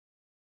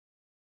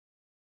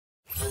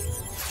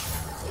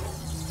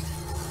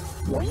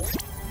Hey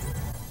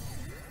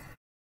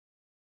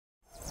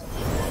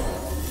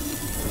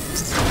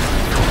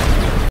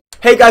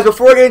guys,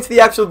 before we get into the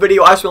actual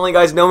video, I just want to let you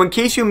guys know, in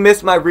case you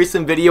missed my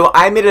recent video,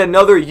 I made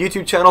another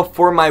YouTube channel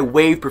for my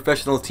Wave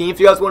professional team. If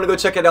you guys want to go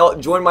check it out,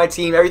 join my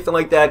team, everything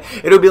like that,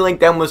 it'll be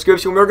linked down in the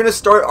description. We're going to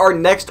start our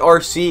next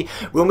RC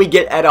when we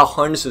get at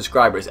 100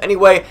 subscribers.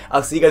 Anyway,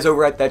 I'll see you guys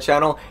over at that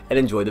channel, and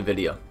enjoy the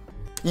video.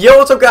 Yo,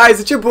 what's up guys,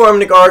 it's your boy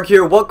Nick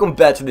here, welcome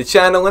back to the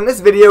channel. In this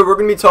video, we're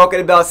going to be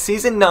talking about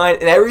Season 9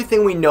 and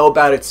everything we know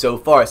about it so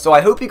far. So I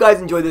hope you guys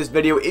enjoyed this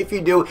video. If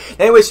you do,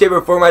 anyway, shape or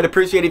form, I'd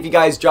appreciate if you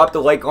guys dropped a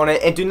like on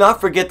it. And do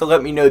not forget to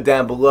let me know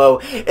down below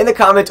in the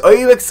comments, are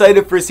you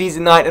excited for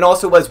Season 9? And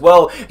also as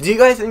well, do you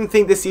guys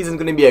think this season is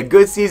going to be a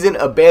good season,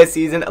 a bad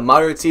season, a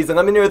moderate season?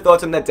 Let me know your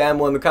thoughts on that down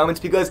below in the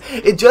comments, because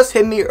it just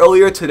hit me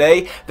earlier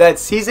today that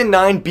Season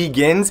 9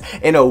 begins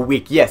in a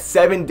week. Yes,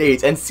 7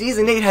 days. And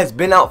Season 8 has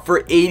been out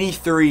for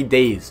 83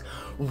 days.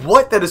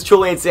 What? That is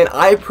truly insane.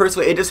 I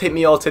personally, it just hit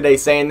me all today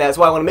saying that.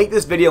 So I want to make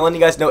this video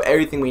letting you guys know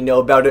everything we know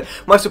about it.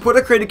 My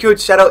supporter creator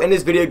code shout out in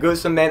this video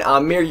goes to man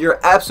Amir. You're an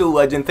absolute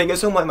legend. Thank you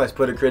so much, my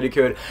supporter creator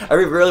code. I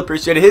really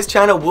appreciate it. His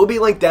channel will be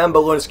linked down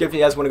below in the description if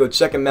you guys want to go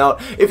check him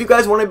out. If you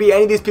guys want to be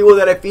any of these people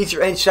that I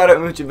feature and shout out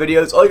in future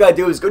videos, all you gotta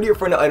do is go to your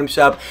friend item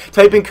shop,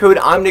 type in code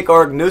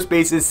I'mNickArg, no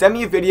spaces, send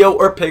me a video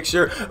or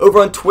picture over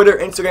on Twitter,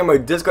 Instagram, or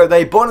Discord that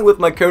you bonded with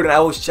my code, and I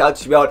will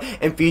shout you out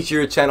and feature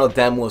your channel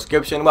down below in the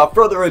description. Without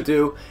further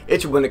ado,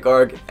 it's your boy Nick,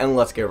 and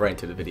let's get right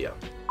into the video.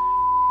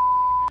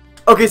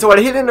 Okay, so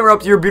I hate to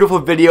interrupt your beautiful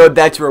video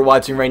that you are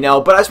watching right now,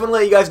 but I just want to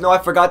let you guys know I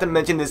forgot to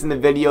mention this in the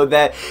video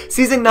that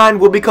Season 9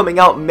 will be coming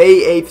out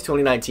May 8th,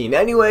 2019.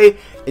 Anyway,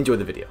 enjoy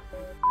the video.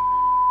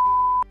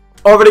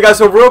 Alrighty guys,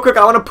 so real quick,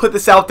 I want to put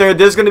this out there.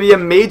 There's going to be a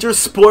major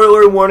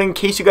spoiler warning in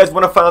case you guys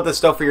want to find out this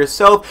stuff for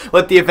yourself.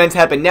 Let the events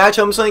happen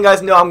naturally. I'm just letting you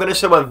guys know I'm going to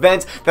show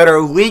events that are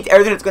leaked,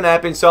 everything that's going to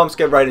happen, so I'm just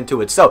getting right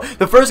into it. So,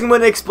 the first thing I'm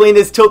going to explain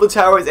is Tilted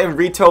Towers and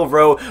Retail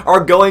Row are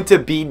going to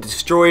be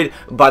destroyed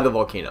by the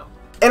volcano.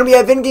 And we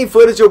have in-game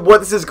footage of what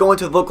this is going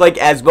to look like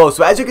as well.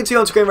 So as you can see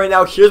on screen right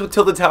now, here's what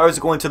Tilted Towers is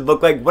going to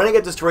look like when it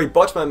gets destroyed.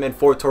 Watch my man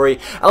Fortory.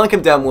 I'll link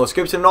him down below in the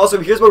description. And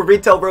also, here's what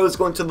Retail Row is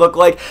going to look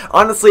like.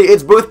 Honestly,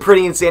 it's both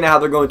pretty insane how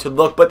they're going to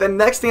look. But the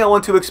next thing I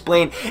want to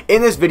explain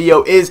in this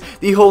video is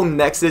the whole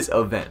Nexus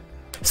event.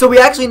 So we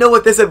actually know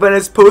what this event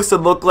is supposed to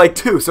look like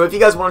too. So if you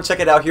guys want to check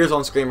it out, here's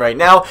on screen right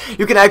now.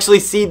 You can actually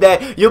see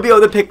that you'll be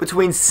able to pick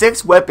between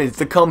 6 weapons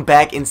to come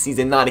back in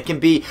Season 9. It can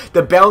be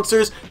the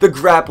Bouncers, the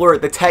Grappler,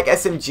 the Tech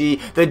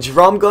SMG, the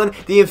Drum Gun,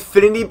 the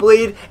Infinity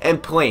Blade,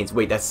 and Planes.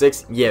 Wait, that's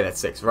 6? Yeah,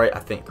 that's 6, right? I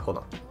think. Hold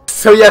on.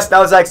 So yes, that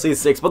was actually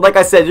 6, but like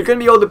I said, you're going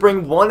to be able to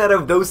bring one out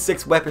of those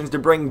 6 weapons to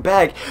bring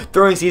back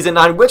during Season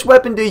 9. Which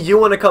weapon do you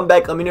want to come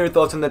back? Let me know your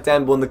thoughts on that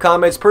down below in the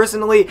comments.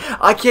 Personally,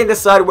 I can't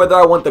decide whether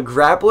I want the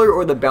Grappler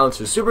or the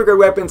Bouncer. Super good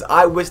weapons.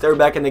 I wish they were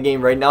back in the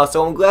game right now,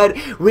 so I'm glad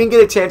we can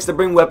get a chance to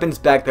bring weapons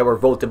back that were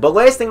vaulted. But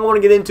last thing I want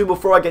to get into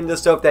before I get into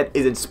stuff that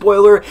isn't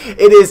spoiler,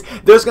 it is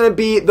there's going to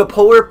be the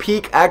Polar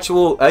Peak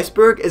actual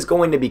iceberg is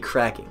going to be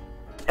cracking.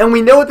 And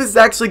we know what this is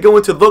actually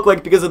going to look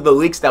like because of the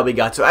leaks that we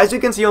got. So as you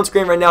can see on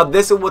screen right now,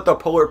 this is what the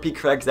Polar Peak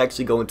crack is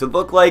actually going to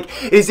look like.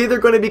 It's either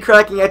going to be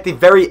cracking at the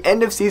very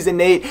end of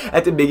Season 8,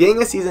 at the beginning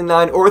of Season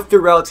 9, or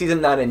throughout Season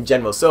 9 in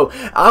general. So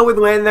I would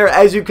land there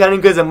as you can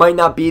because it might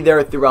not be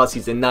there throughout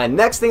Season 9.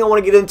 Next thing I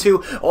want to get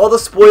into, all the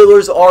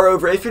spoilers are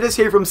over. If you're just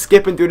here from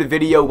skipping through the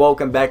video,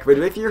 welcome back. But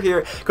if you're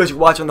here because you're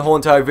watching the whole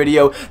entire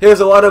video, there's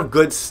a lot of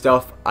good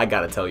stuff I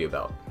gotta tell you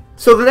about.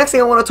 So the next thing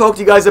I want to talk to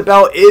you guys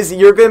about is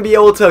you're going to be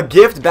able to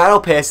gift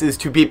battle passes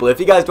to people. If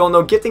you guys don't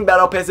know, gifting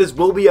battle passes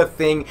will be a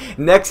thing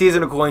next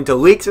season according to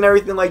leaks and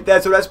everything like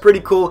that. So that's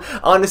pretty cool,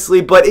 honestly.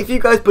 But if you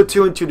guys put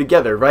 2 and 2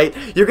 together, right,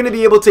 you're going to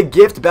be able to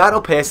gift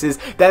battle passes.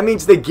 That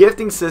means the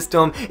gifting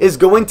system is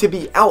going to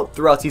be out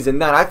throughout Season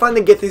 9. I find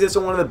the gifting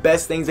system one of the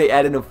best things they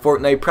added in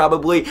Fortnite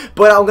probably.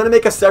 But I'm going to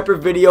make a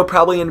separate video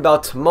probably in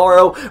about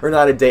tomorrow or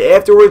not a day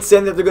afterwards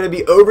saying that they're going to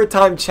be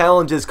overtime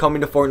challenges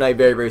coming to Fortnite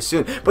very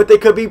soon. But they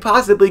could be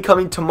possibly coming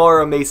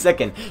tomorrow, May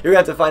 2nd. You're going to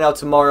have to find out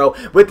tomorrow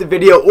with the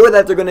video, or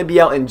that they're going to be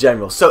out in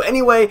general. So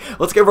anyway,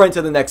 let's get right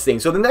into the next thing.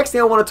 So the next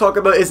thing I want to talk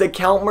about is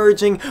account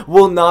merging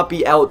will not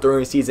be out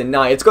during Season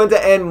 9. It's going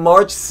to end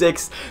March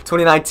 6th,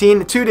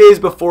 2019, 2 days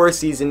before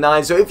Season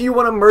 9. So if you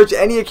want to merge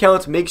any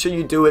accounts, make sure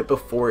you do it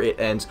before it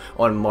ends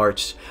on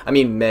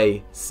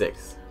May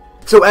 6th.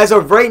 So as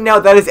of right now,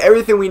 that is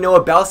everything we know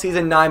about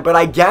Season 9, but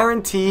I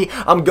guarantee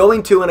I'm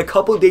going to, in a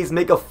couple of days,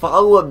 make a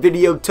follow-up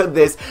video to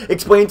this,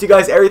 explaining to you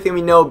guys everything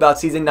we know about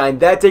Season 9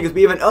 that day, because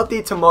we have an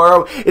update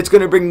tomorrow. It's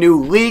going to bring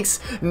new leaks,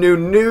 new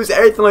news,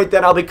 everything like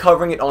that. I'll be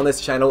covering it on this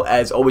channel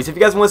as always. If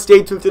you guys want to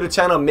stay tuned to the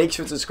channel, make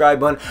sure to subscribe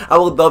button. I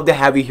would love to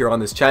have you here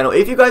on this channel.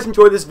 If you guys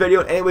enjoyed this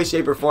video in any way,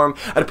 shape, or form,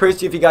 I'd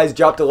appreciate if you guys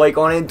dropped a like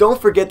on it, and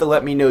don't forget to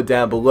let me know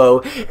down below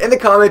in the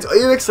comments, are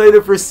you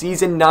excited for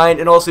Season 9,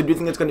 and also do you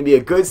think it's going to be a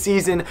good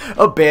season,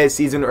 a bad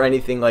season, or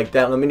anything like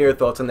that? Let me know your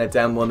thoughts on that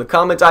down below in the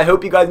comments. I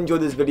hope you guys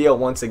enjoyed this video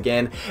once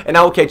again, and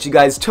I will catch you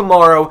guys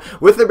tomorrow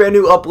with a brand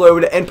new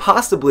upload and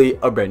possibly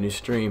a brand new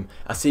stream.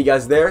 I'll see you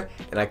guys there,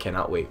 and I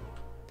cannot wait.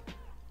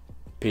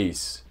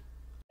 Peace.